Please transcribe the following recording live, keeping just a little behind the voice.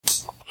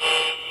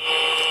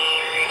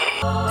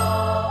In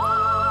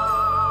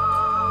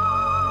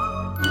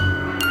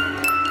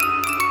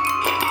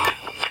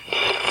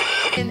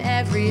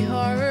every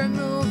horror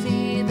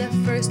movie, the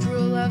first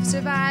rule of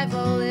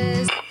survival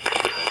is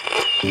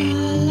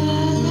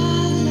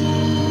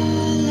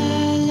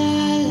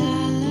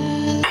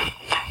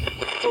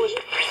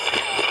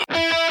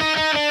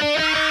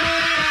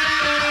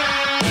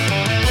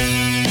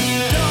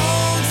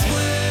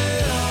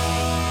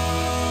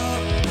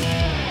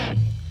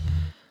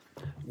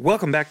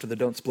Welcome back to the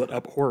Don't Split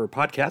Up Horror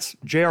Podcast.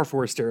 J.R.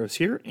 Foresteros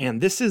here,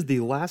 and this is the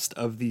last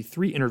of the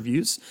 3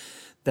 interviews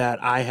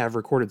that I have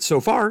recorded so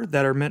far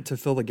that are meant to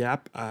fill the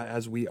gap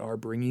as we are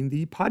bringing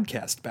the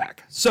podcast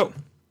back. So,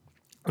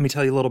 let me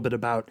tell you a little bit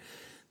about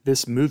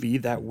this movie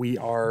that we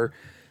are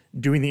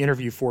doing the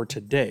interview for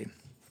today.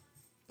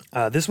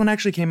 This one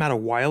actually came out a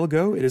while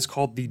ago. It is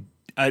called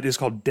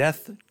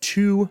Death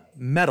to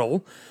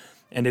Metal,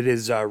 and it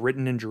is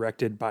written and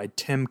directed by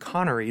Tim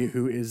Connery,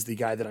 who is the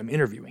guy that I'm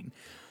interviewing.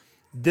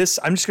 I'm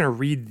just going to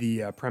read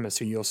the premise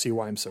so you'll see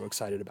why I'm so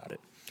excited about it.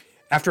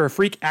 After a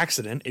freak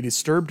accident, a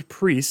disturbed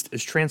priest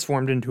is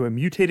transformed into a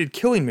mutated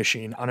killing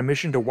machine on a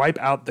mission to wipe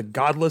out the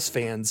godless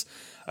fans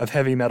of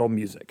heavy metal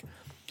music.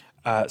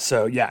 This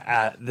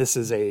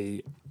is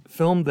a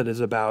film that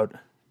is about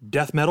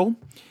death metal.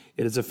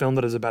 It is a film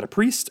that is about a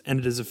priest, and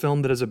it is a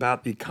film that is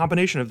about the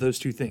combination of those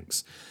two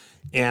things.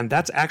 And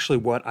that's actually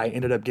what I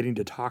ended up getting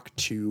to talk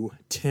to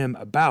Tim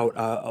about.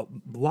 A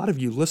lot of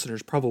you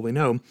listeners probably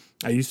know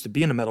I used to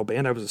be in a metal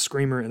band. I was a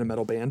screamer in a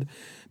metal band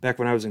back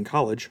when I was in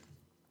college.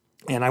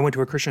 And I went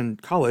to a Christian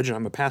college, and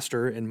I'm a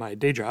pastor in my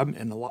day job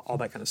and all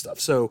that kind of stuff.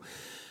 So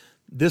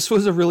this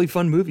was a really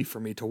fun movie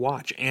for me to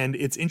watch. And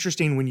it's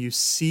interesting when you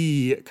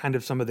see kind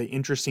of some of the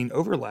interesting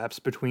overlaps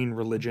between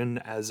religion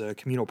as a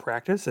communal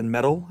practice and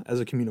metal as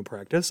a communal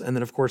practice. And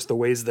then, of course, the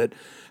ways that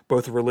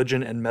both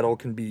religion and metal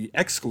can be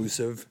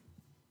exclusive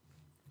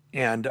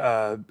and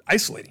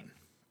isolating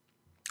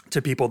to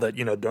people that,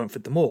 don't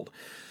fit the mold.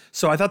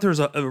 So I thought there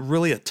was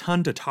really a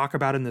ton to talk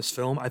about in this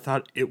film. I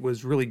thought it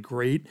was really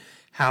great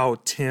how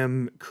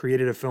Tim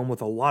created a film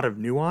with a lot of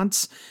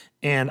nuance.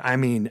 And I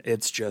mean,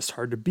 it's just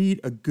hard to beat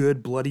a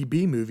good bloody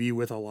B movie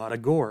with a lot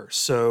of gore.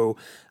 So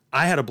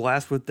I had a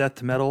blast with Death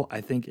to Metal.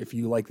 I think if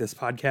you like this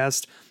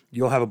podcast,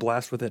 you'll have a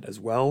blast with it as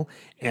well.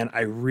 And I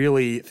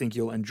really think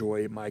you'll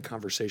enjoy my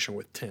conversation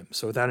with Tim.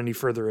 So without any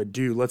further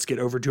ado, let's get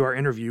over to our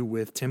interview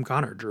with Tim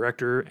Connery,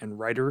 director and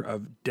writer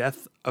of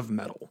Death of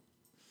Metal.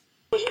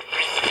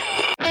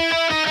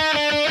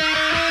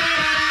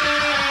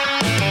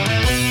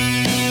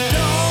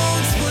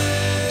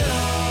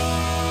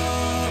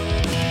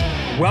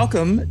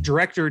 Welcome,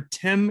 director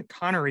Tim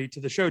Connery,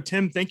 to the show.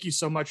 Tim, thank you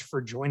so much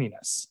for joining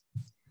us.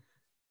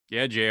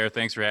 Yeah, JR,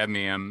 thanks for having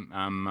me.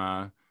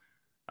 I'm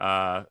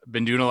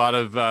been doing a lot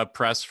of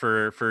press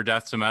for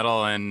Death to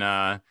Metal, and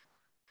I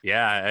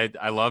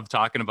love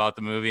talking about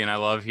the movie, and I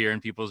love hearing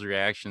people's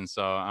reactions.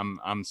 So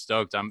I'm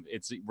stoked.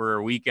 We're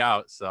a week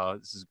out, so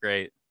this is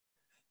great.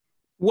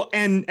 Well,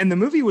 and the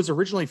movie was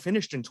originally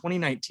finished in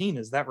 2019.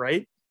 Is that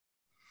right?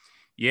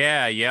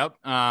 Yeah. Yep.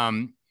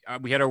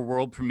 We had our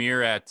world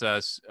premiere at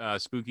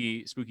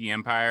Spooky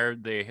Empire.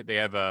 They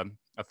have a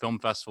film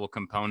festival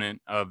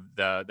component of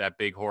that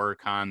big horror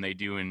con they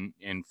do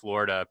in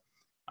Florida.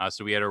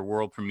 So we had our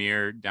world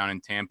premiere down in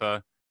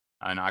Tampa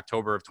in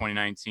October of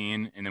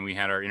 2019, and then we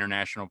had our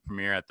international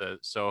premiere at the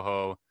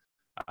Soho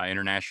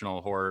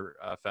International Horror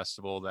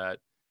Festival that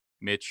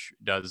Mitch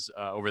does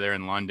over there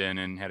in London,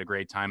 and had a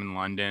great time in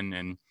London.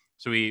 And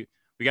so we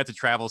got to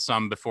travel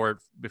some before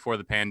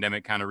the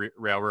pandemic kind of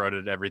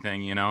railroaded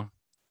everything,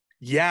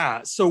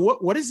 Yeah. So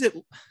what is it?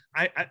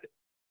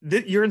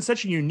 You're in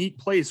such a unique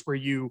place where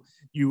you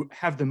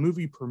have the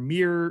movie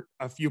premiere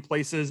a few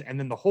places, and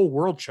then the whole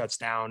world shuts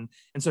down.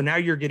 And so now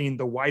you're getting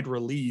the wide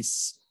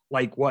release,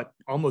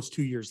 almost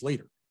 2 years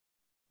later.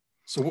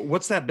 So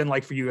what's that been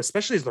like for you,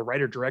 especially as the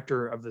writer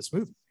director of this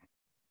movie?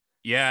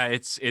 Yeah,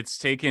 it's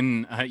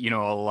taken,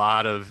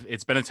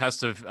 it's been a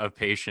test of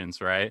patience,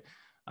 right?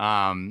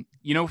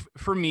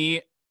 For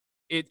me,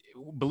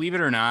 believe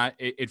it or not,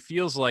 it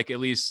feels like, at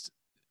least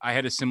I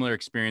had a similar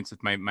experience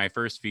with my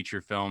first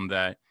feature film,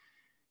 that,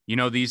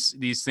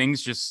 these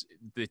things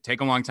they take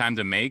a long time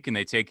to make, and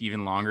they take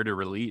even longer to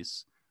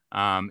release.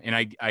 And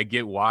I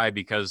get why,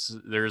 because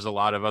there's a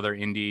lot of other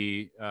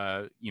indie,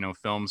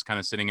 films kind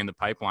of sitting in the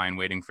pipeline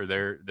waiting for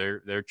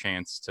their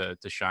chance to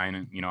shine,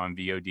 on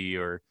VOD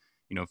or,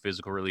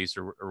 physical release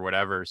or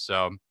whatever.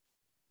 So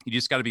you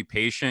just got to be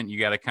patient. You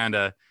got to kind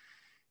of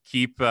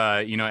keep,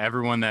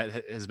 everyone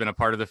that has been a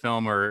part of the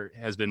film or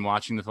has been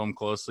watching the film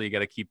closely, you got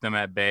to keep them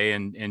at bay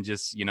and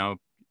just,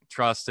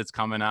 trust it's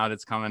coming out.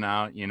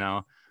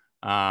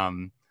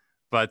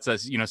 But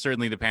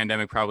certainly the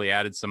pandemic probably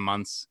added some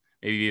months,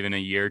 maybe even a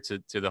year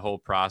to the whole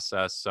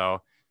process.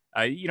 So,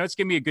 it's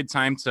gonna be a good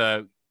time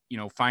to,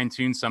 fine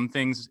tune some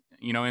things,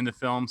 in the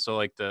film.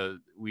 So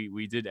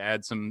we did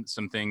add some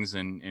things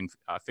and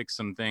fix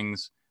some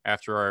things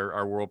after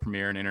our world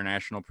premiere and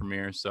international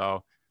premiere.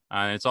 So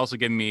it's also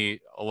given me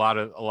a lot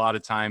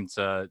of time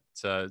to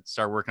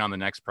start working on the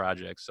next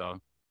project. So.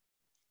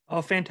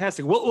 Oh,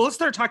 fantastic. Well, let's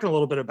start talking a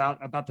little bit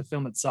about the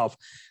film itself.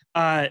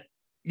 Uh,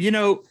 you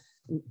know,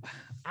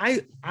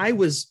 I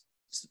was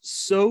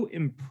so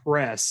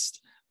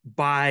impressed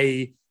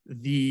by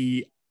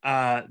the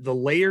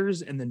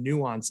layers and the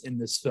nuance in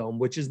this film,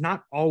 which is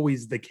not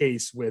always the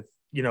case with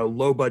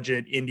low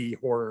budget indie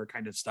horror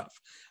kind of stuff.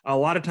 A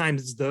lot of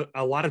times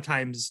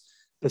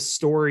the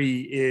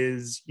story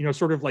is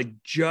sort of like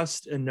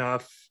just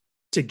enough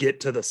to get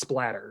to the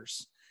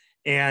splatters.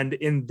 And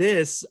in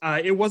this,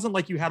 it wasn't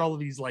like you had all of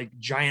these like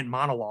giant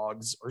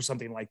monologues or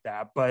something like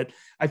that, but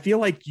I feel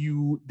like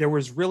there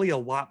was really a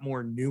lot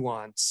more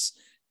nuance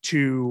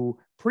to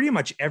pretty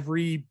much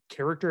every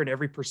character and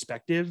every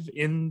perspective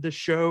in the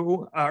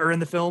show or in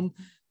the film.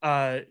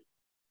 How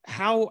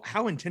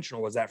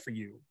intentional was that for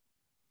you?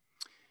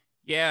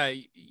 Yeah,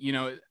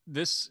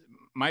 this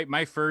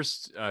my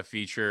first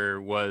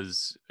feature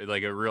was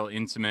like a real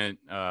intimate,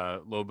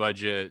 low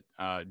budget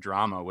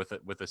drama with a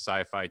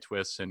sci-fi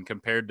twist, and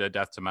compared to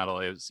Death to Metal,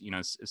 it was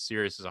as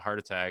serious as a heart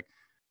attack.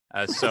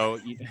 So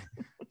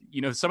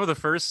some of the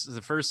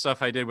first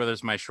stuff I did, whether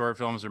it's my short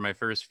films or my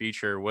first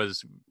feature,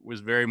 was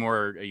very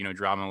more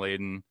drama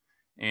laden,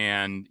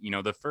 and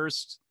the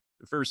first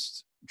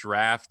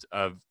draft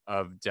of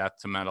Death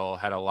to Metal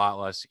had a lot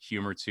less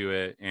humor to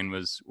it, and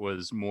was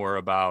more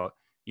about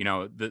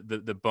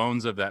the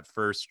bones of that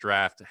first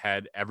draft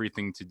had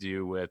everything to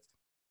do with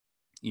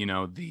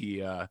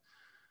the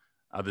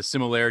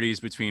similarities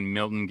between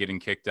Milton getting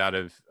kicked out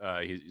of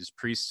his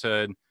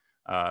priesthood,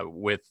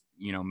 with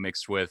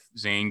mixed with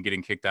Zane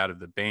getting kicked out of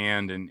the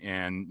band,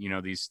 and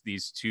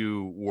these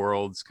two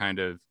worlds kind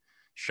of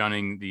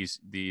shunning these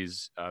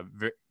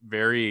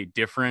very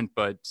different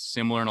but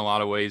similar in a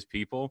lot of ways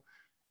people,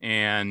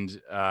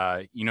 and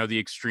the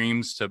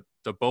extremes to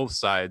both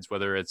sides,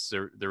 whether it's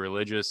the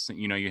religious,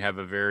 you have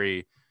a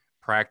very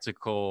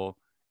practical,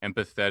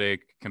 empathetic,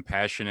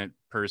 compassionate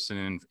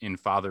person in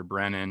Father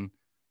Brennan,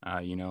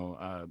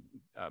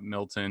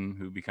 Milton,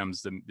 who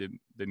becomes the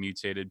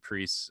mutated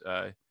priest,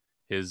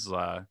 his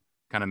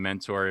kind of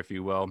mentor, if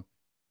you will.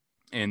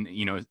 And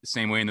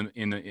same way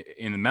in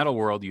the metal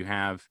world, you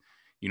have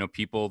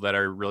people that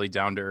are really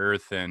down to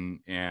earth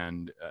and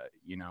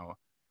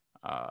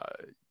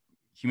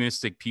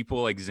humanistic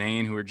people like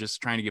Zane, who are just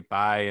trying to get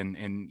by, and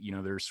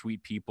they're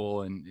sweet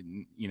people,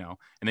 and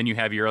then you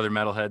have your other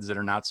metalheads that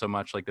are not so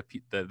much, like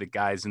the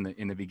guys in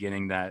the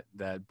beginning that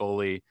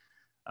bully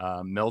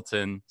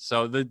Milton.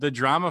 So the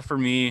drama for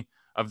me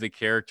of the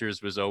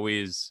characters was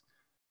always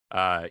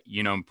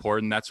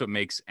important. That's what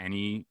makes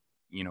any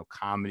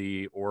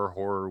comedy or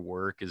horror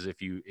work, is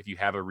if you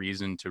have a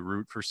reason to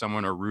root for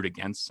someone or root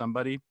against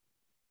somebody.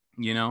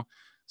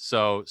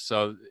 So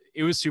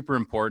it was super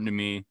important to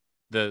me.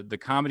 The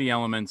comedy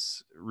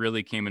elements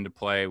really came into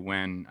play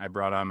when I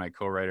brought on my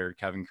co-writer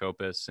Kevin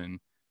Kopis, and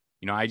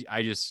I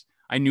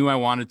knew I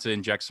wanted to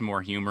inject some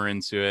more humor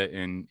into it,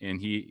 and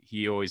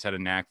he always had a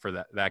knack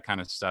for that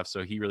kind of stuff.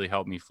 So he really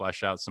helped me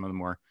flesh out some of the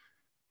more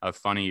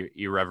funny,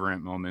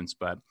 irreverent moments.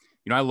 But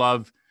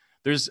I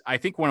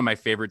think one of my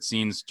favorite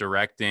scenes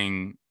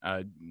directing,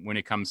 when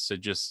it comes to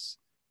just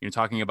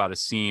talking about a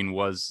scene,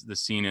 was the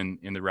scene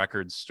in the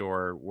record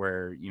store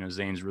where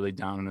Zane's really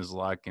down on his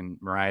luck and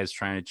Mariah's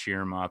trying to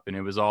cheer him up, and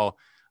it was all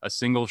a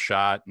single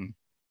shot. And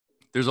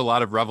there's a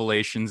lot of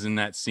revelations in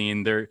that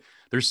scene. They're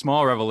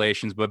small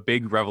revelations, but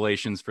big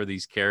revelations for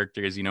these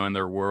characters, in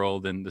their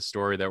world and the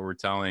story that we're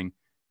telling.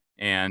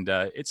 And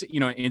it's an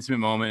intimate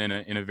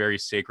moment in a very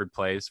sacred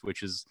place,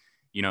 which is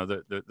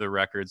the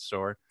record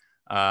store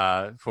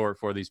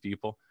for these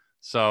people.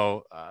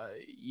 So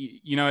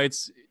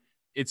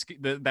it's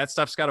that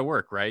stuff's got to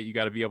work, right? You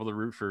got to be able to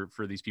root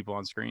for these people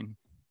on screen.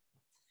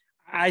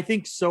 I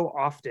think so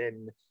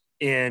often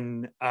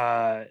in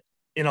a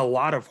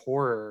lot of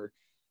horror,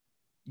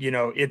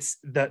 it's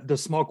the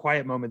small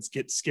quiet moments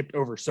get skipped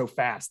over so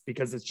fast,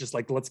 because it's just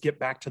like, let's get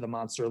back to the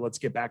monster, let's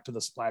get back to the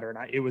splatter. And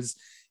it was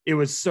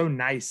so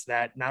nice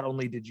that not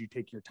only did you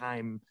take your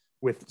time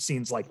with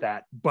scenes like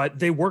that, but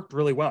they worked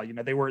really well.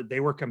 They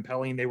were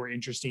compelling, they were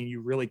interesting,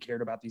 you really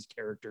cared about these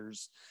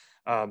characters.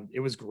 It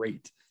was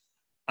great.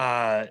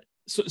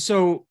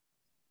 So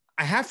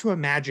I have to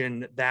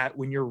imagine that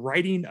when you're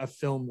writing a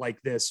film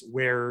like this,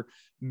 where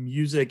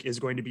music is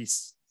going to be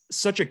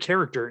such a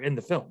character in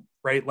the film,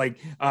 right? Like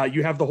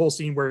you have the whole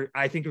scene where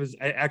I think it was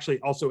actually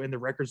also in the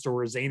record store,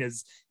 where Zane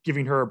is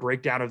giving her a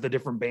breakdown of the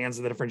different bands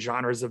and the different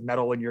genres of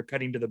metal, and you're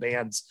cutting to the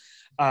bands.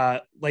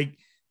 I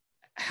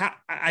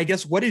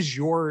guess, what is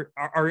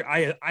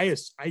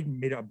I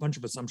made a bunch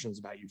of assumptions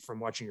about you from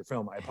watching your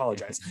film. I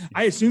apologize.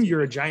 I assume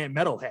you're a giant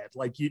metalhead.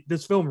 Like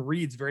this film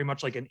reads very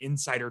much like an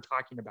insider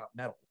talking about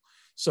metal.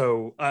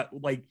 So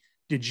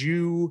did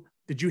you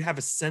have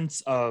a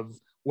sense of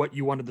what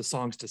you wanted the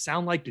songs to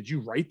sound like? Did you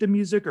write the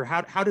music, or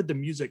how did the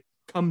music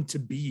come to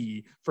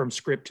be from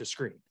script to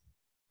screen?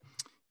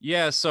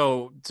 Yeah,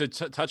 so to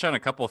touch on a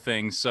couple of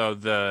things. So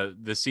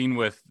the scene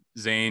with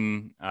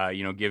Zane,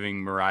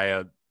 giving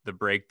Mariah the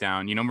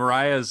breakdown.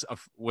 Mariah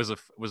was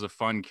a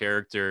fun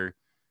character,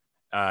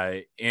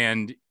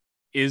 and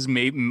is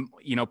maybe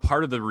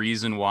part of the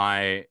reason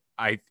why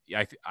I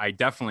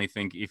definitely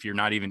think if you're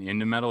not even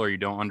into metal or you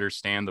don't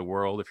understand the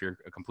world, if you're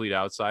a complete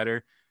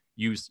outsider,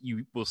 you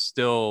will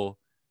still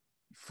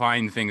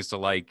find things to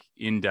like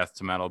in Death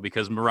to Metal,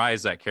 because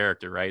Mariah's that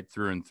character, right,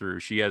 through and through.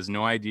 She has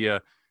no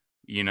idea,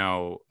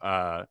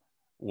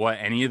 what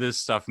any of this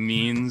stuff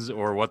means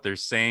or what they're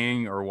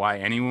saying or why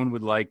anyone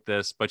would like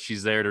this, but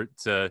she's there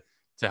to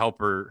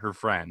help her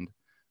friend,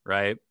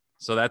 right?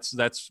 So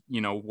that's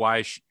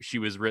why she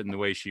was written the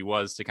way she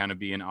was, to kind of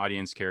be an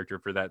audience character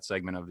for that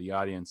segment of the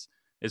audience.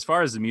 As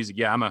far as the music,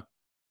 yeah, I'm a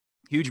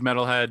huge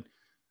metalhead.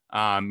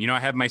 I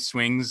have my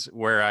swings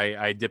where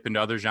I dip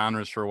into other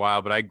genres for a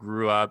while, but I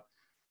grew up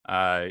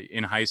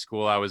in high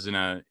school. I was in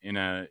a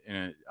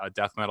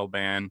death metal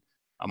band,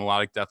 a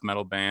melodic death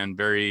metal band,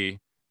 very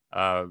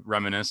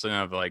reminiscent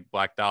of like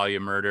Black Dahlia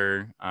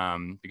Murder,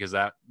 because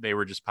that they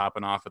were just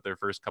popping off with their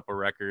first couple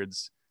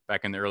records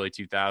back in the early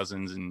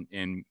 2000s,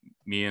 and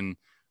me and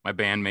my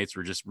bandmates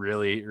were just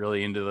really,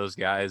 really into those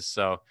guys.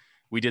 So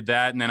we did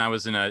that. And then I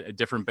was in a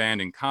different band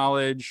in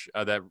college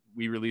that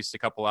we released a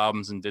couple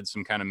albums and did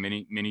some kind of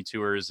mini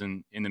tours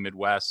in the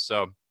Midwest.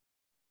 So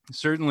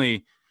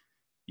certainly,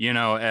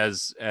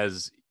 as I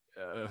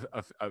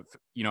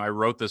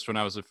wrote this when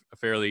I was a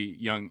fairly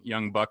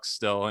young buck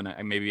still,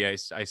 and maybe I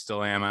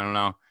still am. I don't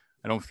know.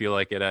 I don't feel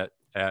like it at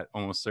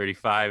almost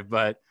 35,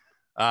 but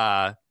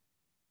they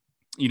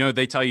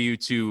tell you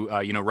to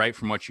write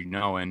from what you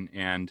know,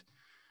 and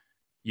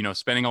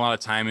spending a lot of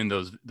time in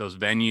those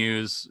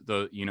venues,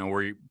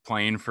 where you're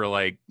playing for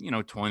like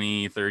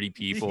 20, 30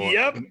 people.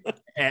 Yep.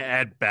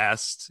 At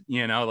best,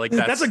 like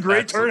that's a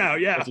great turnout.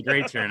 Yeah, it's a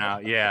great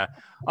turnout. Yeah,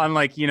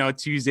 unlike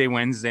Tuesday,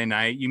 Wednesday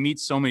night, you meet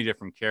so many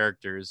different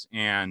characters,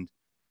 and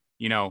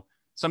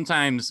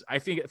sometimes I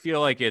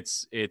feel like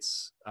it's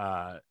with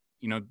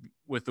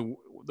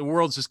the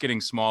world's just getting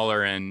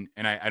smaller, and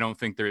I don't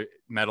think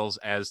metal's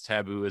as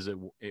taboo as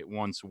it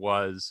once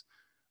was,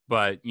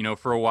 but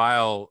for a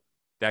while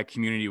that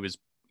community was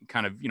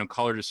kind of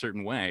colored a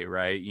certain way,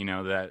 right?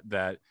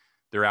 That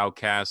they're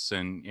outcasts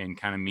and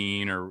kind of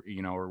mean, or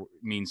or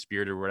mean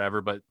spirited or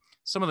whatever, but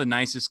some of the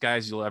nicest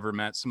guys you'll ever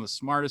met, some of the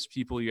smartest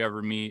people you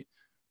ever meet,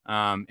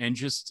 and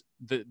just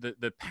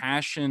the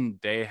passion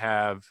they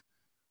have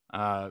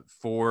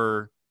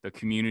for the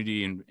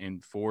community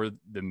and for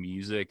the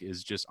music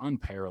is just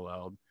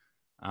unparalleled.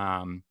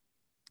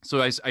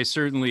 So I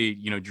certainly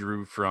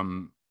drew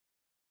from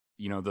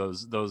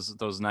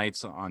those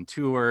nights on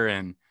tour,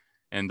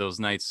 and those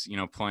nights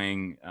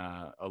playing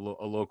a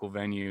local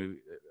venue,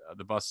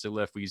 the Busted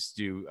Lift. We used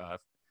to do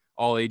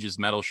all ages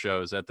metal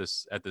shows at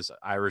this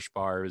Irish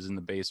bar. It was in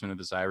the basement of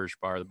this Irish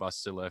bar, the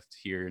Busted Lift,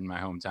 here in my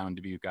hometown,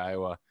 Dubuque,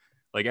 Iowa,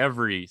 like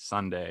every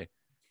Sunday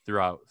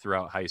throughout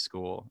high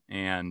school.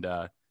 And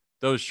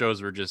those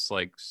shows were just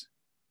like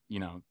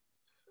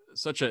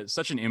such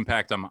an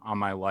impact on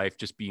my life,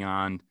 just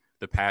beyond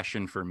the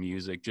passion for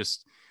music,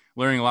 just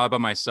learning a lot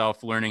about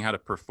myself, learning how to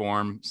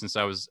perform, since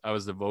I was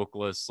the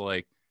vocalist,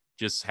 like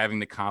just having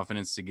the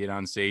confidence to get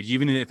on stage,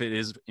 even if it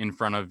is in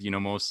front of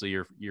mostly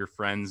your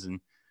friends and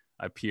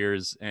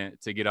peers, and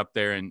to get up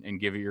there and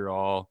give it your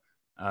all,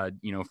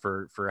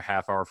 for a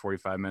half hour,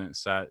 45-minute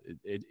set.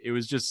 It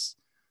was just,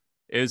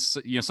 it's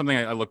something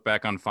I look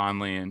back on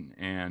fondly,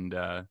 and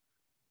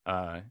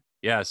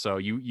yeah. So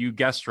you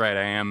guessed right,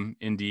 I am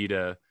indeed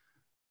a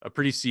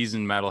pretty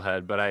seasoned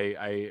metalhead. But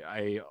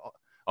I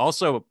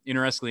also,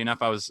 interestingly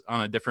enough, I was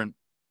on a different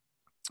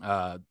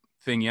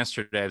thing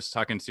yesterday. I was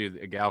talking to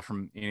a gal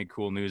from Ain't It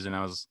Cool News, and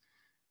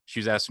she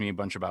was asking me a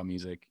bunch about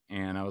music,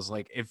 and I was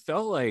like, it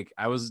felt like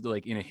I was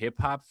like in a hip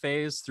hop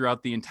phase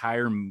throughout the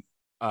entire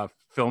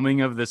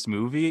filming of this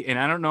movie. And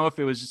I don't know if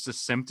it was just a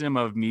symptom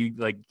of me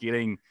like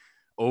getting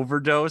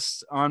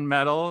overdosed on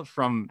metal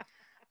from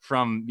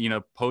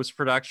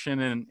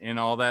post-production and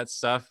all that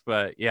stuff.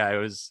 But yeah, I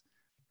was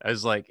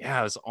like,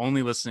 yeah, I was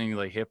only listening to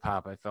like hip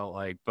hop, I felt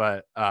like.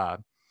 But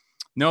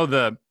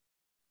no,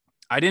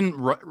 I didn't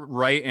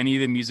write any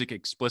of the music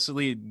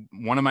explicitly.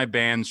 One of my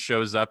bands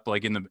shows up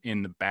like in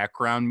the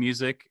background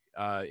music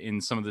in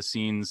some of the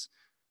scenes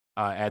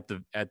at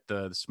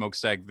the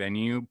Smokestack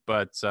venue.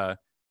 But so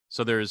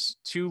there's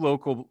two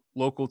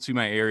local to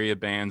my area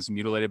bands,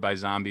 Mutilated by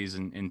Zombies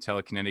and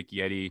Telekinetic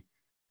Yeti,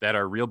 that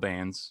are real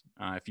bands.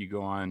 If you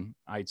go on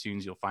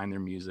iTunes, you'll find their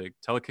music.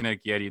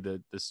 Telekinetic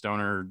Yeti, the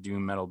stoner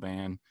doom metal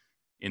band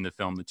in the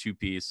film, the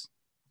two-piece,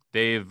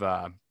 they've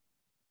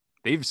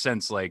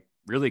since like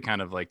really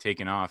kind of like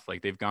taken off.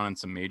 Like they've gone on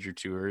some major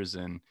tours,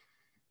 and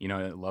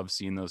I love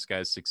seeing those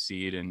guys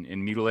succeed, and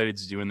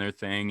Mutilated's doing their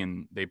thing,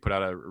 and they put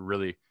out a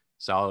really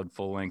solid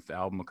full-length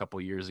album a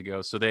couple years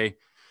ago. So they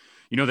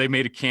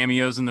made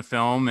cameos in the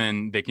film,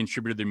 and they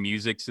contributed their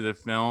music to the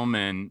film,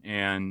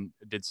 and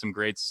did some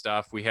great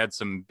stuff. We had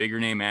some bigger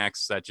name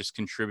acts that just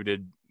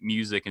contributed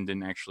music and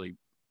didn't actually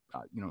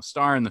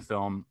star in the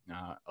film.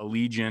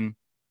 Allegion,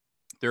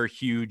 they're a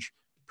huge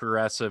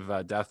progressive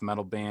death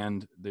metal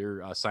band.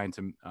 They're signed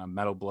to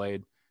Metal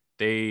Blade.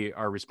 They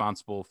are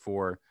responsible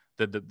for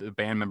the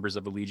band members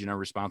of Allegion are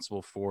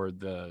responsible for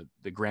the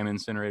Graham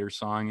Incinerator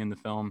song in the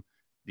film,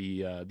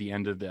 the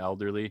End of the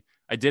Elderly.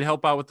 I did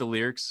help out with the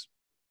lyrics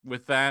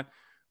with that,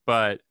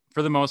 but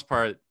for the most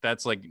part,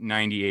 that's like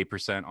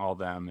 98% all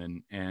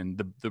them. And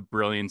the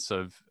brilliance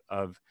of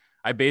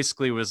I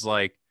basically was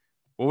like,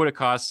 what would it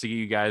cost to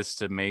you guys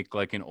to make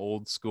like an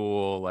old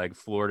school, like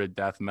Florida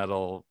death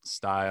metal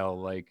style,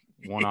 like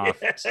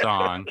one-off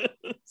song?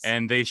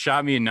 And they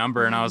shot me a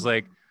number, and I was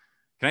like,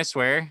 can I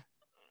swear?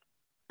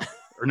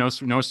 Or no,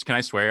 can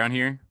I swear on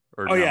here?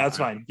 Or Oh no? yeah, that's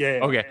fine. Yeah.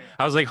 Okay.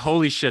 I was like,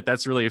 holy shit,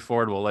 that's really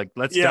affordable. Like,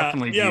 let's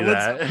definitely do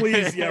that.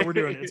 Please. Yeah, we're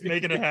doing it. It's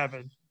making it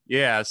happen.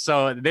 Yeah.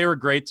 So they were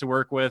great to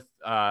work with.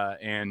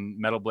 And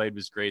Metal Blade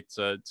was great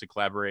to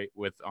collaborate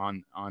with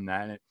on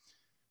that. And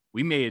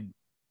we made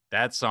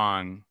that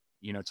song,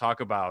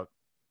 talk about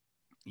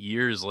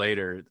years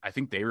later. I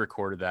think they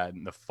recorded that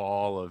in the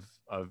fall of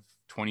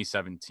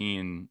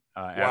 2017.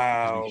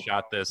 After we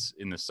shot this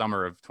in the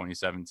summer of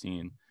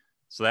 2017.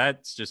 So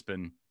that's just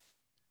been,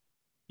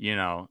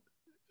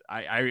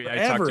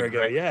 I talked to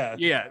Greg.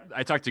 Yeah.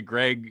 I talked to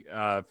Greg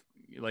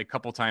like a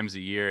couple times a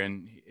year,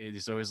 and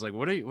he's always like,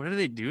 what do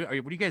they do? What are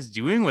you guys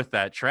doing with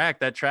that track?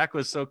 That track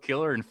was so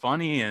killer and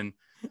funny. And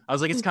I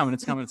was like, it's coming.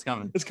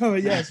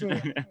 Yeah.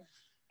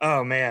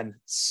 Oh man,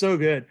 so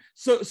good.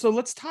 So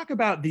let's talk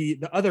about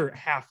the other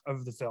half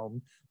of the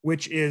film,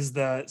 which is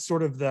the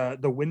sort of the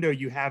window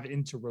you have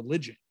into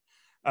religion.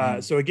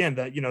 So again,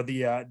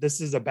 this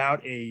is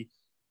about a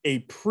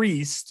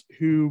priest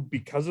who,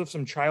 because of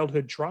some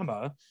childhood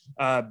trauma,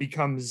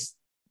 becomes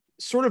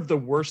sort of the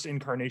worst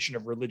incarnation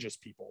of religious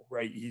people,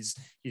 right? He's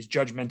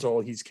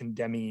judgmental, he's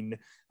condemning,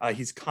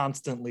 he's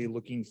constantly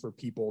looking for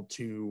people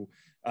to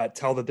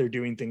tell that they're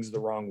doing things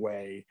the wrong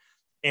way.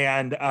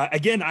 And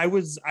again, I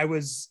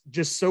was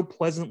just so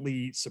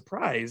pleasantly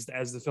surprised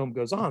as the film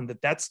goes on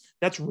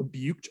that's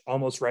rebuked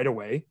almost right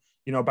away,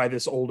 by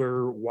this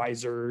older,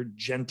 wiser,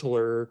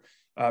 gentler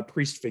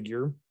priest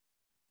figure.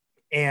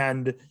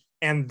 And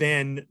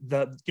then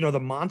the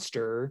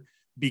monster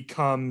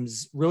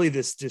becomes really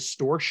this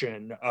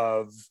distortion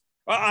of,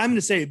 I'm going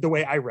to say the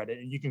way I read it,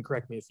 and you can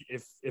correct me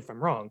if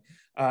I'm wrong,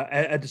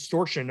 a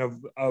distortion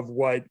of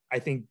what I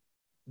think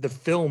the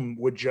film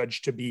would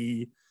judge to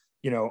be,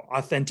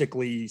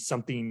 authentically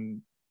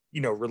something,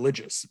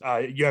 religious.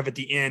 You have at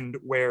the end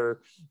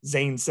where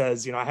Zane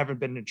says, I haven't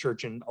been in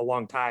church in a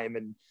long time,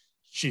 and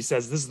she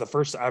says, this is the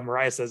first,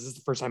 Mariah says, this is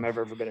the first time I've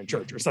ever been in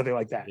church, or something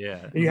like that. Yeah.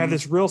 And you have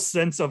this real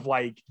sense of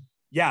like,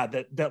 yeah,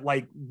 that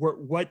like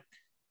what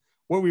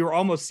we were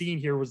almost seeing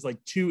here was like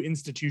two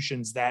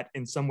institutions that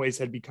in some ways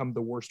had become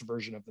the worst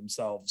version of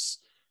themselves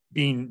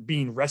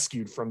being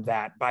rescued from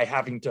that by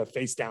having to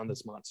face down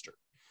this monster.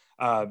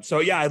 So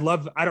yeah,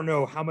 I don't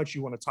know how much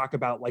you want to talk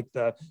about like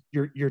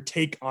your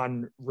take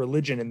on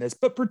religion in this,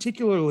 but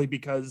particularly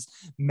because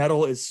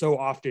metal is so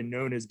often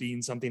known as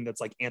being something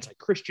that's like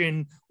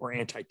anti-Christian or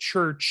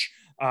anti-church.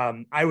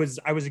 I was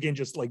again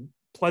just like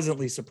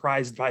pleasantly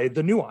surprised by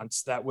the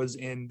nuance that was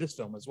in this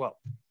film as well.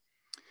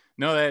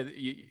 No, that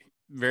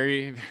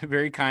very,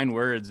 very kind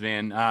words,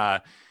 man.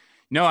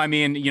 No, I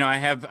mean, I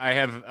have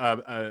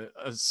a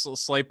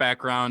slight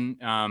background.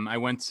 I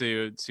went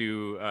to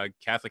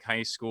Catholic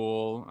high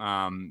school.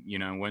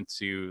 Went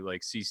to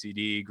like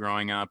CCD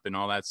growing up and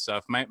all that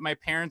stuff. My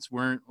parents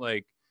weren't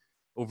like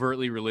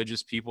overtly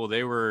religious people.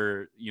 They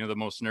were, the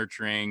most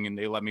nurturing, and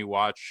they let me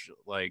watch,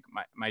 like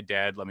my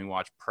dad let me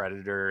watch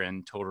Predator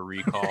and Total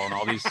Recall and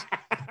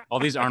all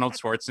these Arnold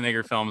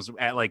Schwarzenegger films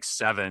at like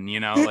 7,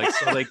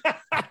 so like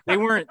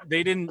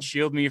they didn't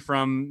shield me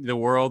from the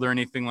world or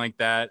anything like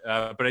that.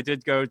 But I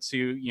did go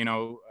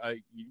to,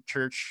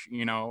 church,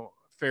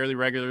 fairly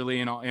regularly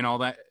and all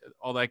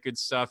that good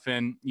stuff.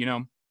 And,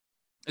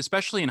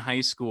 especially in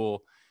high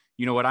school,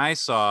 what I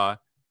saw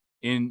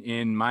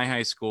in my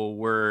high school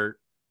were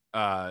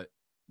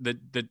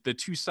the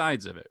two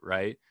sides of it,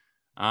 right?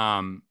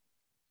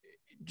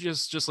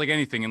 Just like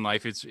anything in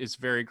life, it's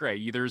very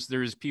gray.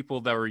 There's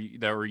people that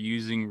were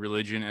using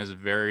religion as a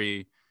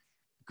very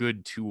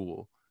good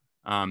tool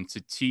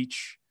to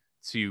teach,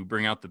 to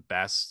bring out the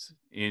best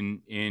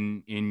in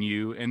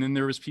you, and then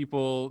there was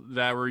people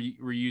that were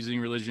using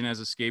religion as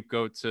a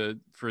scapegoat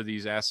for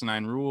these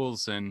asinine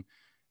rules and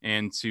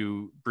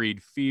to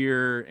breed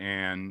fear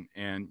and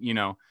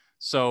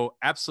so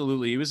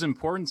absolutely, it was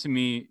important to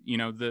me.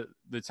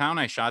 The town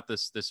I shot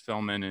this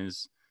film in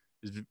is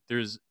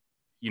there's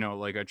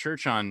like a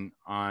church on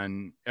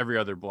every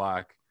other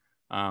block.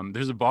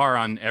 There's a bar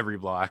on every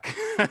block,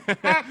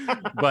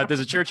 but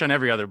there's a church on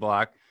every other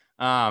block.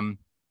 And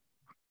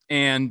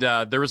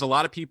there was a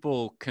lot of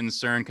people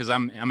concerned because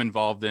I'm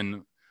involved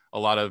in a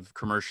lot of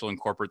commercial and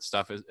corporate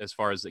stuff as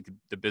far as like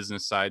the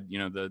business side,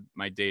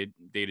 my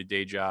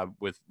day-to-day job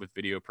with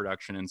video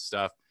production and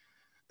stuff,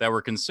 that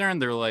were concerned.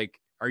 They're like,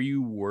 are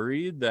you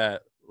worried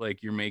that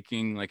like you're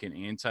making like an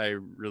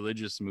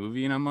anti-religious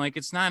movie? And I'm like,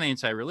 it's not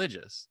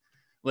anti-religious.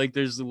 Like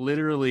there's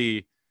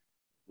literally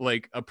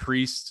like a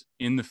priest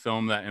in the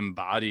film that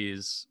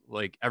embodies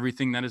like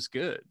everything that is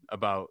good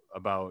about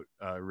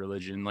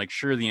religion. Like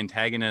sure, the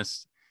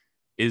antagonist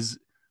is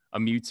a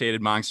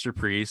mutated monster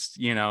priest,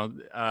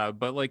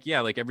 but like,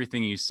 yeah, like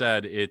everything you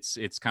said,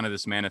 it's kind of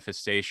this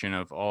manifestation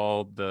of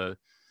all the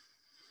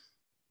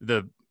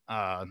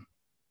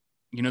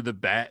you know, the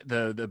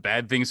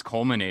bad things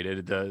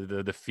culminated,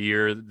 the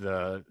fear,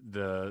 the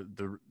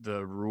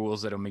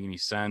rules that don't make any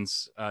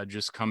sense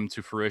just come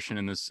to fruition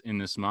in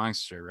this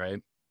monster,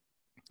 right?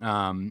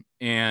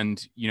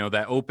 And you know,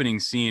 that opening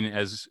scene,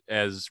 as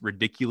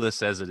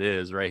ridiculous as it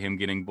is, right, him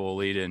getting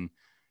bullied and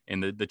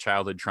the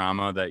childhood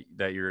trauma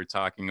that you're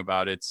talking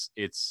about, it's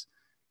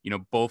you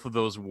know, both of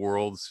those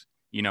worlds,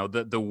 you know,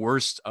 the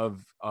worst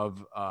of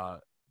a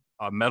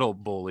metal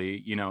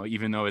bully, you know,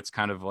 even though it's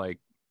kind of like,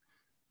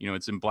 you know,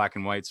 it's in black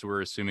and white, so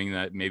we're assuming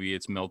that maybe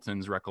it's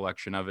Milton's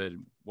recollection of it.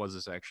 Was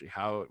this actually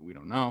how? We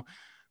don't know.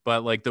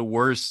 But like the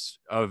worst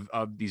of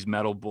these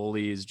metal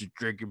bullies, just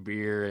drinking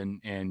beer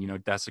and you know,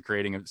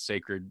 desecrating a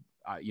sacred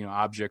you know,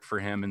 object for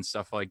him and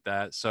stuff like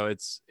that. So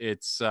it's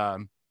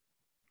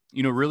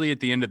you know, really at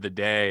the end of the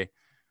day,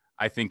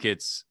 I think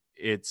it's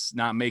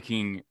not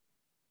making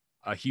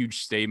a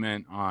huge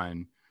statement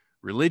on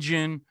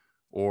religion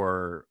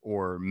or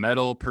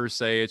metal per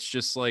se. It's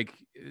just like,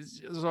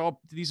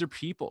 these are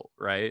people,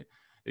 right?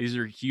 These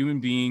are human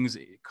beings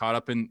caught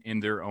up in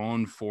their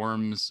own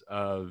forms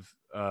of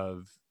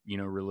you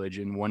know,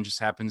 religion. One just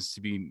happens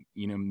to be,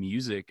 you know,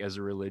 music as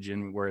a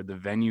religion, where the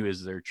venue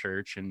is their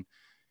church, and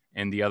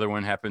the other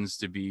one happens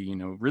to be, you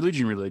know,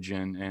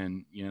 religion,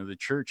 and you know, the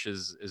church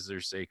is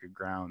their sacred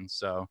ground.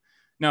 So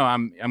no,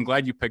 I'm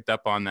glad you picked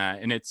up on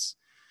that. And it's,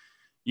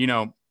 you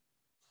know,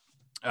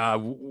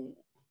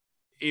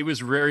 it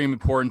was very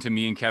important to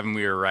me and Kevin,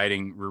 we were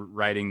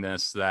writing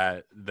this,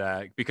 that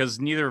because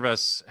neither of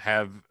us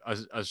have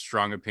a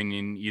strong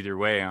opinion either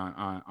way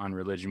on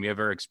religion. We have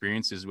our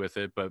experiences with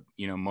it, but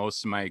you know,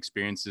 most of my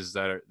experiences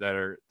that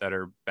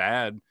are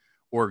bad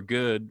or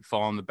good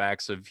fall on the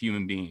backs of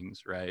human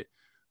beings, right?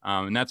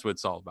 And that's what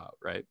it's all about,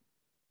 right?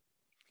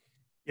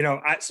 You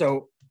know,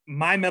 so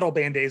my metal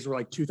band days were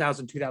like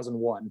 2000,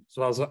 2001.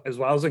 So as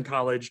well, I was in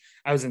college,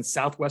 I was in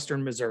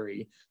Southwestern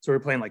Missouri. So we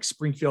were playing like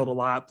Springfield a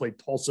lot, played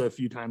Tulsa a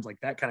few times, like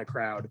that kind of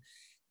crowd.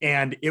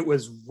 And it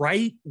was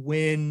right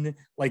when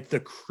like the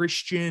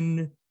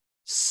Christian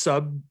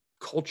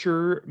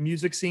subculture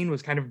music scene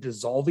was kind of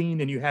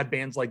dissolving. And you had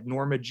bands like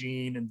Norma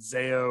Jean and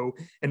Zao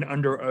and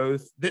Under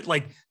Oath that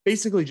like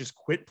basically just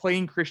quit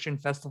playing Christian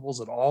festivals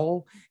at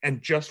all.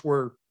 And just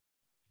were,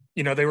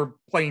 you know, they were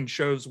playing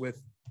shows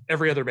with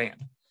every other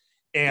band.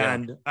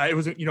 And it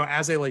was, you know,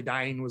 As I Lay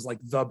Dying was like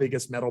the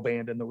biggest metal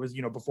band. And there was,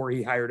 you know, before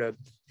he hired a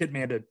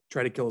hitman to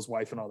try to kill his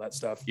wife and all that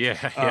stuff.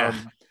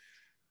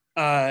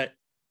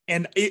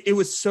 And it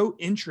was so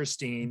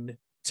interesting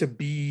to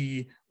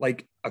be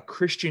like a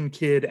Christian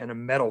kid and a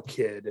metal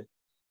kid,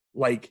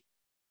 like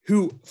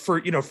who for,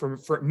 you know, for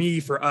me,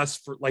 for us,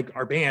 for like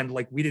our band,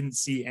 like we didn't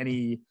see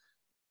any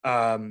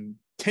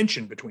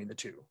tension between the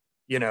two,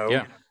 you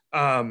know?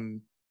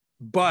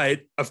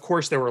 But of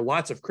course there were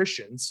lots of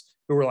Christians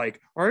who were like,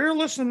 "Are you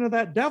listening to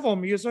that devil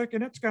music?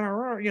 And it's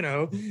gonna, you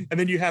know." And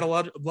then you had a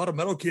lot of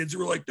metal kids who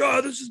were like,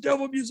 "Oh, this is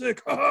devil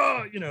music,"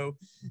 you know.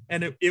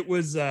 And it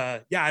was,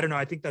 I don't know.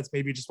 I think that's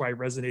maybe just why it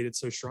resonated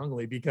so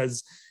strongly,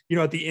 because you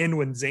know, at the end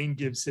when Zayn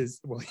gives his,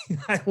 well,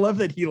 I love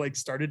that he like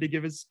started to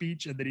give his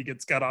speech and then he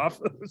gets cut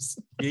off.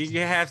 You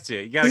have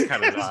to, you gotta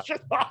cut it off.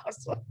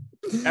 Awesome.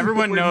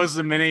 Everyone knows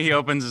the minute he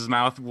opens his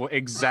mouth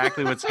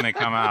exactly what's gonna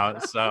come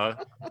out. So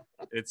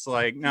it's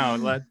like, no,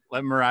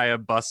 let Mariah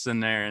bust in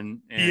there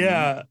and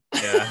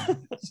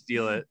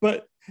steal it.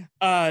 But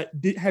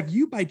have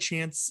you by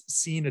chance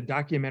seen a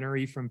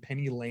documentary from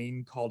Penny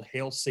Lane called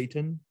Hail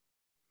Satan?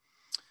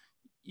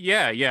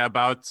 Yeah,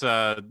 about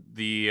the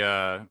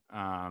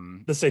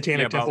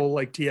Satanic Temple,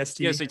 like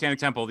TST. Yeah, Satanic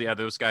Temple. Yeah,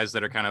 those guys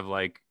that are kind of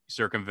like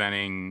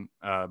circumventing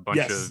a bunch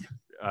of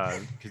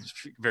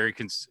very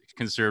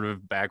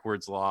conservative,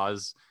 backwards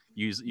laws,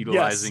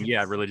 utilizing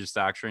religious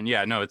doctrine.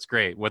 Yeah, no, it's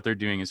great. What they're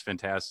doing is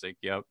fantastic.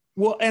 Yep.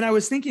 Well, and I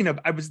was thinking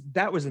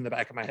that was in the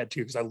back of my head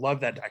too, because I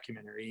love that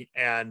documentary,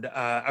 and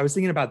I was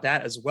thinking about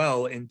that as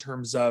well in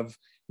terms of,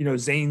 you know,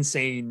 Zayn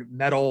saying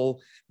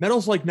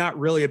metal's like not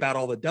really about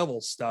all the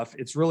devil stuff.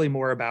 It's really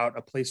more about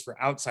a place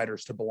for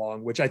outsiders to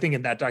belong, which I think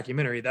in that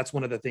documentary, that's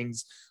one of the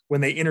things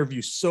when they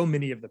interview so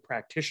many of the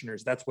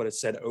practitioners, that's what is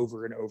said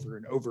over and over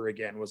and over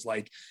again, was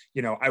like,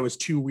 you know, I was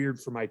too weird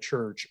for my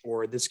church,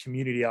 or this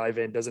community I live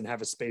in doesn't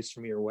have a space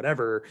for me, or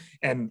whatever.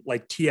 And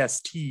like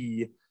TST,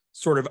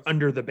 sort of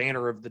under the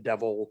banner of the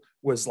devil,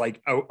 was like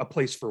a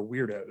place for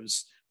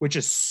weirdos, which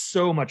is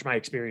so much my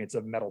experience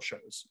of metal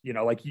shows. You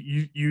know, like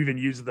you even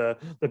use the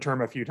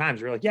term a few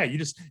times. You're like, yeah, you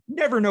just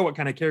never know what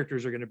kind of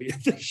characters are going to be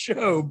at the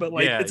show, but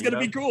like, it's going to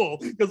be cool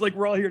because like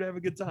we're all here to have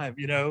a good time,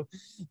 you know?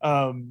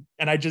 And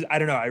I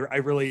don't know. I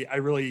really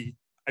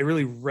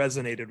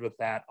resonated with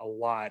that a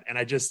lot. And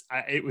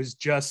it was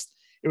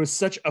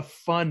such a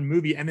fun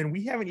movie. And then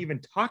we haven't even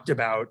talked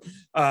about,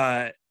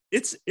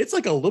 it's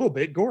like a little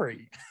bit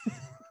gory.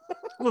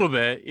 A little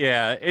bit.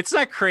 Yeah. It's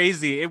not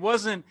crazy. It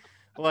wasn't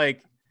the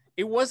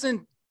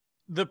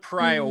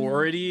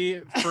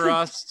priority for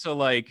us to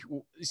like,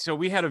 so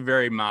we had a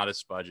very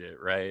modest budget,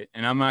 right?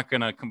 And I'm not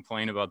going to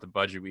complain about the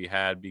budget we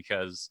had,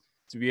 because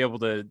to be able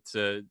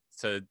to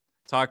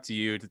talk to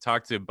you, to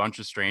talk to a bunch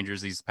of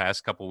strangers these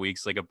past couple of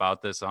weeks, like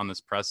about this on this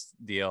press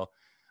deal,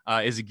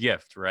 is a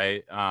gift,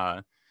 right?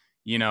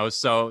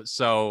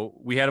 So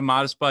we had a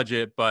modest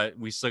budget, but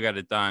we still got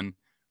it done.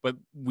 But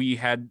we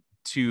had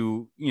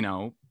to,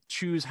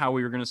 choose how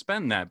we were going to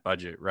spend that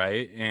budget,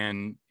 right?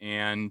 And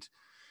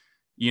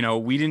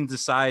we didn't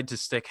decide to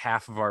stick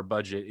half of our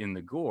budget in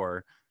the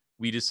gore.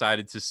 We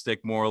decided to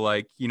stick more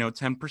like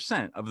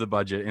 10% of the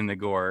budget in the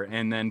gore,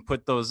 and then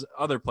put those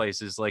other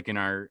places like in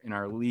our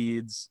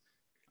leads,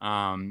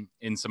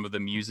 in some of the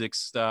music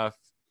stuff,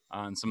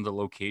 on some of the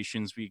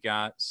locations we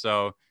got.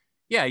 So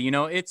yeah,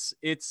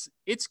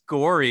 it's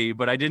gory,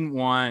 but I didn't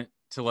want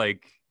to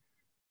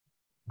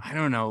I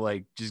don't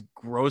know, just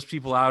gross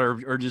people out,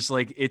 or just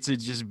it to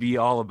just be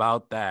all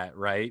about that,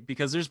 right?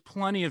 Because there's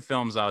plenty of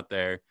films out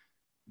there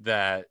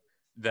that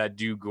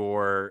do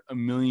gore a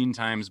million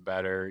times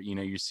better.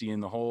 You're seeing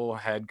the whole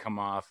head come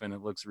off and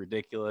it looks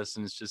ridiculous,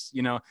 and it's just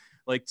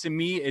to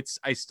me,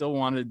 I still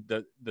wanted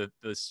the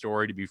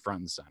story to be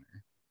front and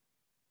center.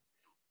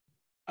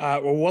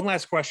 Well, one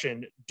last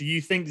question: do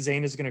you think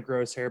Zane is going to grow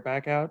his hair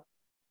back out?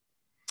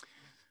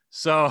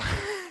 So,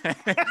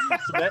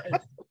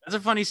 that's a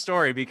funny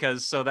story,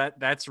 because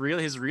that's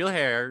his real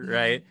hair,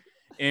 right?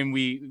 And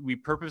we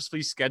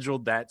purposely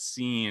scheduled that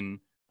scene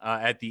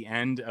at the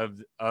end of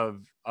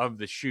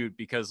the shoot,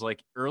 because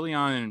early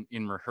on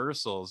in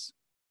rehearsals,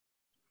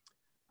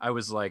 I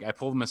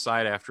pulled him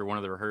aside after one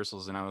of the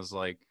rehearsals, and I was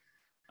like,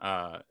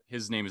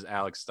 his name is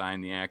Alex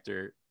Stein, the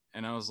actor,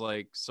 and I was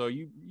like, so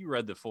you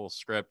read the full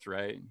script,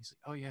 right? And he's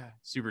like, oh yeah,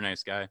 super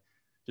nice guy,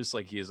 just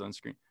like he is on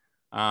screen.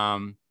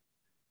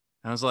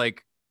 I was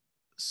like,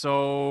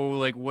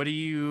 so what do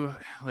you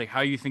how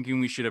are you thinking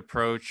we should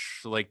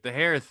approach the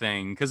hair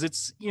thing? Because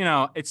it's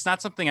it's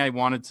not something I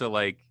wanted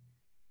to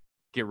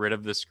get rid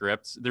of the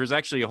script. There's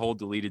actually a whole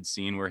deleted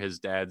scene where his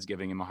dad's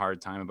giving him a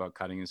hard time about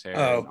cutting his hair.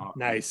 Oh,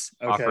 nice.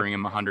 Okay. Offering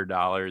him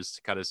 $100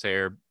 to cut his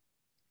hair.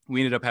 We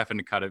ended up having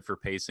to cut it for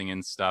pacing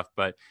and stuff,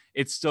 but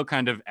it still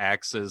kind of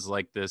acts as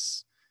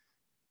this,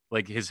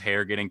 his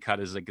hair getting cut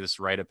is this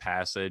rite of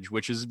passage,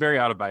 which is very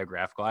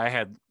autobiographical. I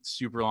had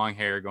super long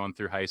hair going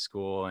through high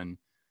school, and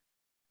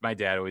my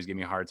dad always gave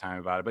me a hard time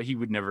about it, but he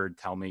would never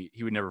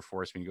he would never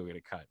force me to go get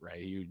a cut. Right.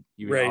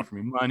 He would offer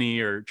me money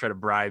or try to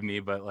bribe me,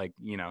 but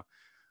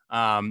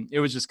it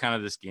was just kind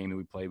of this game that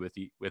we played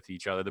with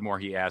each other. The more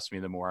he asked me,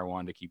 the more I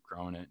wanted to keep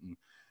growing it. And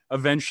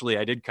eventually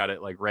I did cut it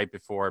right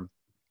before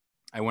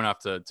I went off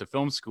to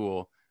film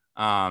school.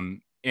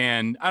 And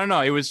I don't know,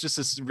 it was just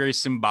this very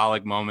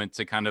symbolic moment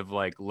to kind of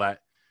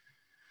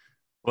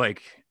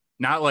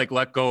not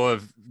let go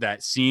of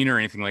that scene or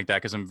anything like that,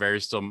 because I'm very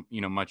still,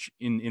 much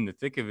in the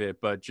thick of it,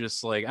 but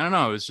just I don't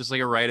know, it was just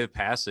a rite of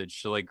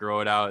passage to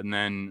grow it out and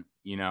then,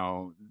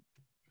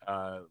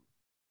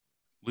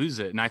 lose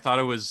it. And I thought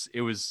it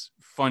was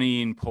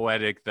funny and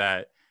poetic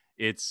that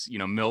it's,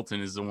 Milton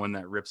is the one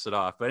that rips it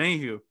off. But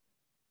anywho,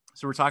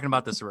 so we're talking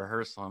about this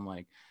rehearsal. I'm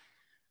like,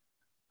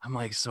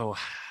 so,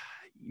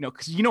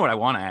 because what I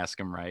want to ask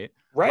him, right?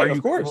 Right, are you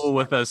of course. Cool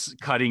with us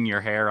cutting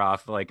your hair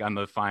off on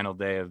the final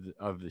day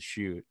of the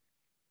shoot?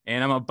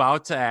 And I'm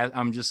about to ask,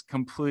 I'm just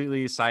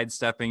completely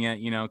sidestepping it,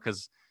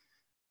 because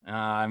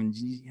I'm,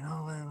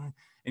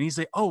 and he's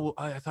like, oh,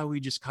 I thought we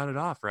just cut it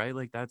off, right?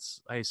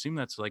 I assume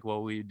that's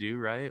what we do,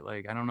 right?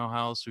 I don't know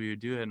how else we would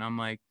do it. And I'm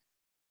like,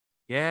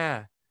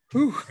 yeah.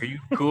 Whew. Are you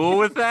cool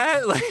with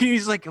that?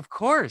 He's like, of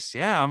course.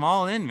 Yeah, I'm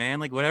all in,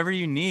 man. Whatever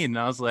you need. And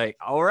I was like,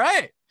 all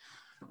right.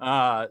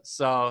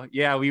 So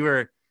yeah, we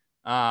were,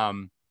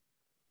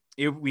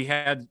 we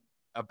had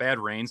a bad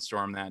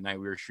rainstorm that night.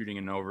 We were shooting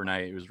an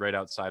overnight. It was right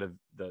outside of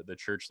the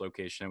church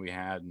location that we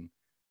had. And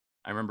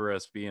I remember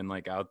us being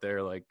out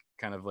there,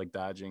 kind of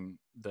dodging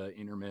the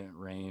intermittent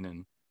rain.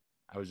 And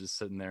I was just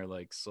sitting there,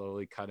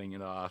 slowly cutting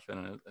it off.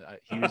 And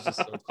he was just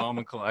so calm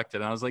and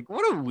collected. And I was like,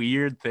 what a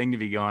weird thing to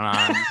be going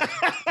on.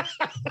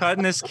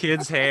 Cutting this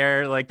kid's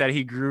hair that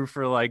he grew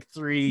for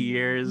 3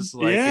 years,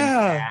 in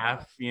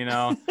half,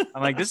 I'm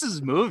like, this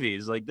is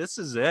movies. This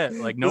is it.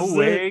 No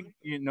wig,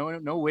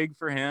 no wig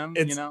for him.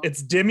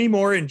 It's Demi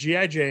Moore and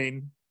G.I.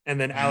 Jane,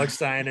 and then Alex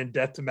Stein and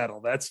Death to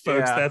Metal. That's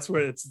folks. Yeah. That's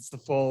where it's the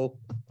full.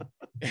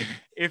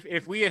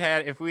 If we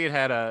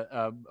had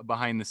a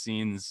behind the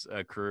scenes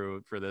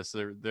crew for this,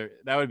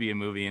 that would be a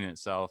movie in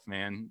itself,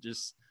 man.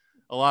 Just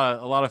a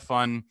lot of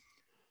fun,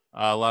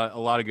 a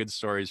lot of good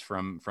stories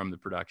from the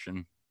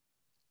production.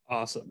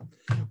 Awesome.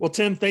 Well,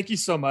 Tim, thank you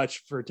so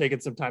much for taking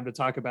some time to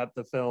talk about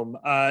the film.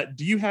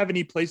 Do you have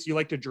any place you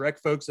like to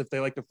direct folks if they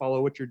like to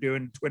follow what you're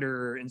doing,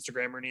 Twitter or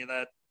Instagram or any of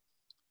that?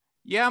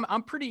 Yeah,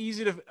 I'm pretty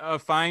easy to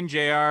find,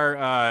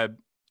 JR.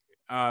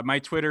 My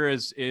Twitter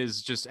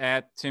is just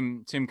at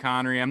Tim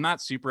Connery. I'm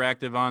not super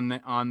active on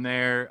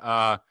there.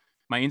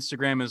 My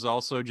Instagram is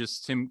also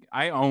just Tim.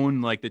 I own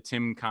the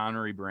Tim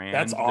Connery brand.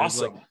 That's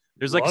awesome.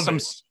 There's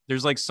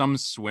some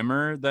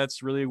swimmer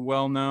that's really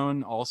well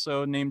known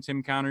also named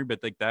Tim Connery, but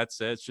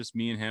that's it. It's just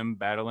me and him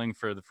battling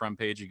for the front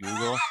page of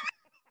Google.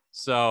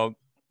 So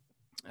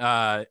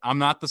I'm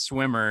not the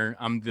swimmer.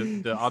 I'm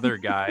the other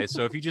guy.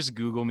 So if you just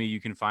Google me, you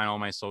can find all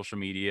my social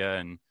media,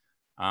 and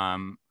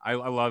I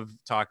love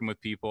talking with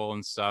people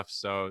and stuff.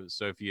 So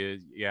if you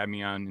add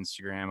me on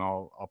Instagram,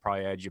 I'll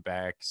probably add you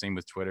back. Same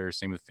with Twitter,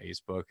 same with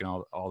Facebook,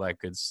 and all that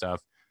good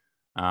stuff.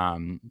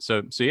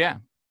 So yeah.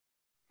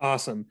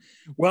 Awesome.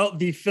 Well,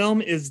 the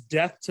film is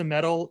Death to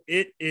Metal.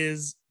 It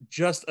is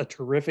just a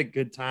terrific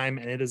good time,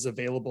 and it is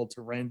available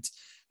to rent.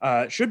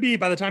 Should be,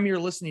 by the time you're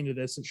listening to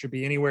this, it should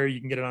be anywhere. You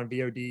can get it on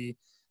VOD.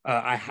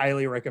 I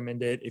highly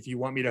recommend it. If you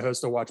want me to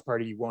host a watch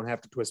party, you won't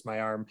have to twist my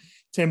arm.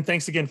 Tim,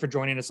 thanks again for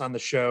joining us on the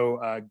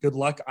show. Good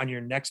luck on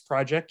your next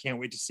project. Can't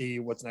wait to see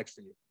what's next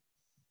for you.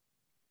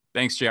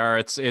 Thanks, JR.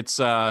 It's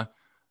a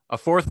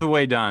fourth of the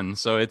way done.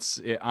 So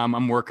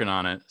I'm working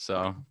on it.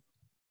 So